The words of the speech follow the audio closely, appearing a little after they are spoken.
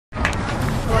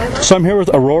So I'm here with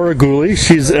Aurora Gouley.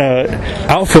 She's an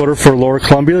outfielder for Lower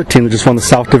Columbia, the team that just won the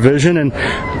South Division. And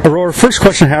Aurora, first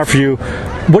question I have for you,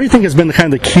 what do you think has been the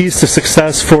kind of the keys to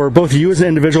success for both you as an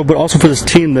individual, but also for this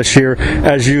team this year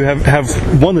as you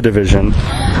have won the division?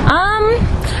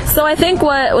 So I think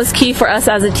what was key for us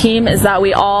as a team is that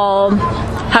we all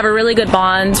have a really good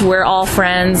bond. We're all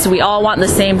friends. We all want the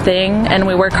same thing, and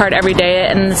we work hard every day.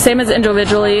 And the same as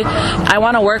individually, I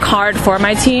want to work hard for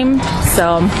my team.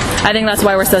 So I think that's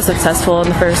why we're so successful in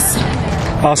the first.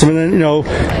 Awesome. And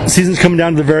then, season's coming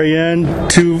down to the very end,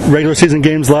 2 regular season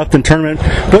games left in tournament.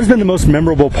 What has been the most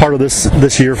memorable part of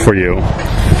this year for you?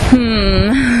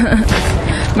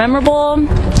 Memorable?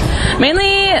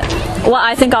 Mainly, what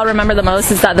I think I'll remember the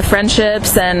most is that the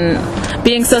friendships and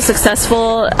being so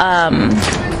successful, I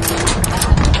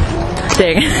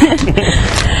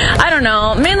don't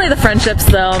know. Mainly the friendships,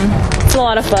 though. It's a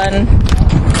lot of fun.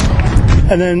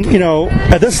 And then,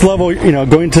 at this level,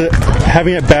 going to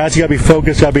having at bats, you got to be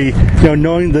focused, got to be,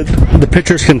 knowing that the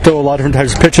pitchers can throw a lot of different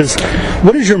types of pitches.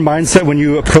 What is your mindset when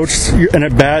you approach an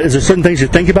at bat? Is there certain things you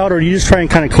think about, or do you just try and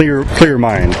kind of clear your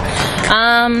mind?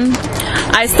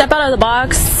 I step out of the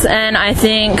box and I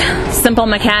think simple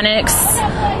mechanics.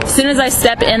 As soon as I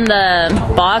step in the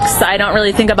box, I don't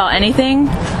really think about anything.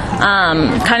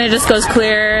 Kind of just goes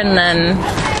clear, and then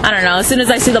I don't know. As soon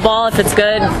as I see the ball, if it's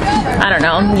good, I don't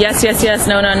know. Yes, yes, yes.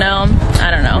 No, no, no.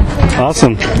 I don't know.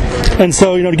 Awesome. And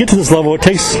so, to get to this level, it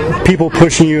takes people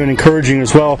pushing you and encouraging you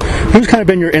as well. Who's kind of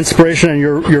been your inspiration and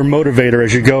your motivator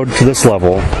as you go to this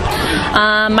level?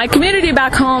 My community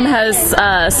back home has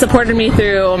supported me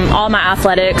through all my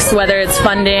athletics, whether it's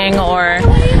funding or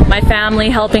my family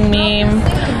helping me.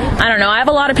 I don't know. I have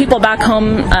a lot of people back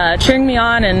home cheering me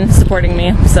on and supporting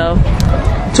me. So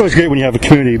it's always great when you have a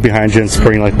community behind you and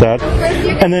supporting like that.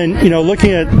 And then,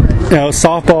 looking at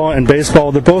softball and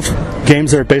baseball, they're both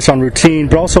games that are based on routine,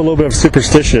 but also a little bit of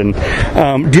superstition. Do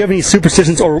you have any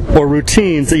superstitions or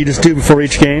routines that you just do before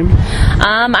each game?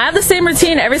 I have the same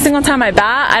routine every single time I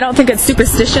bat. I don't think it's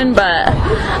superstition, but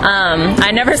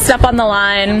I never step on the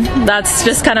line. That's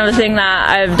just kind of a thing that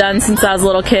I've done since I was a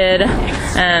little kid,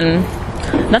 and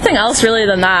nothing else really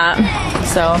than that.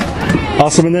 So.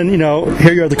 Awesome. And then,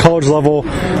 here you're at the college level.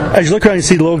 As you look around and you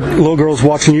see little girls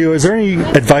watching you, is there any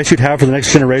advice you'd have for the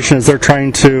next generation as they're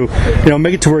trying to,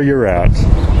 make it to where you're at?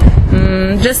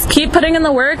 Just keep putting in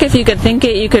the work. If you could think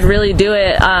it, you could really do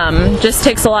it. Just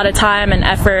takes a lot of time and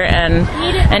effort, and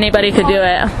anybody could do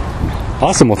it.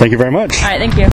 Awesome. Well, thank you very much. All right. Thank you.